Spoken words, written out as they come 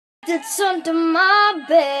It's under my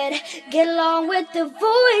bed. Get along with the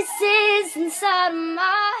voices inside of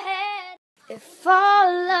my head. If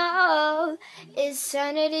our love is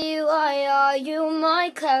sanity, why are you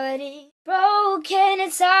my clarity? Broken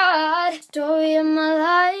inside, story of my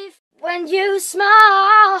life. When you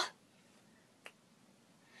smile,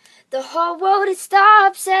 the whole world it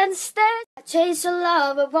stops and stares. I chase your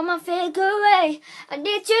love, but when my figure away, I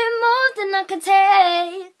need you more than I can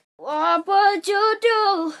take. What would you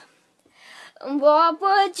do? What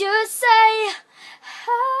would you say?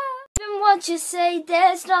 Even what you say,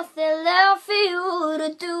 there's nothing left for you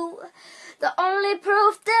to do. The only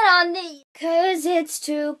proof that I need, 'cause it's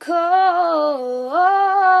too cold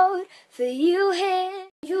for you here.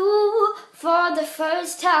 You for the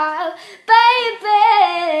first time,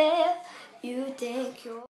 baby. You think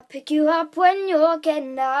you'll pick you up when you're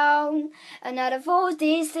getting down. And out of all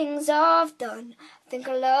these things I've done, I think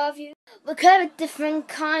I love you. We'll carry a different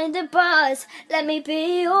kind of buzz. Let me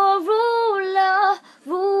be your ruler,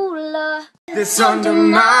 ruler. This under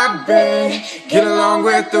my bed. Get along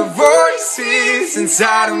with the voices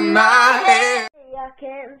inside of my head. I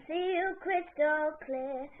can see you crystal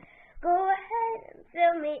clear. Go ahead and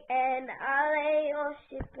fill me and I'll lay your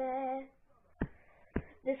ship bare.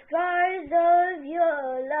 The scars of your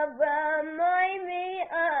love remind me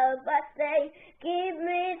of us. They keep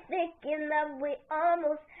me thinking that we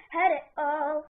almost had it all.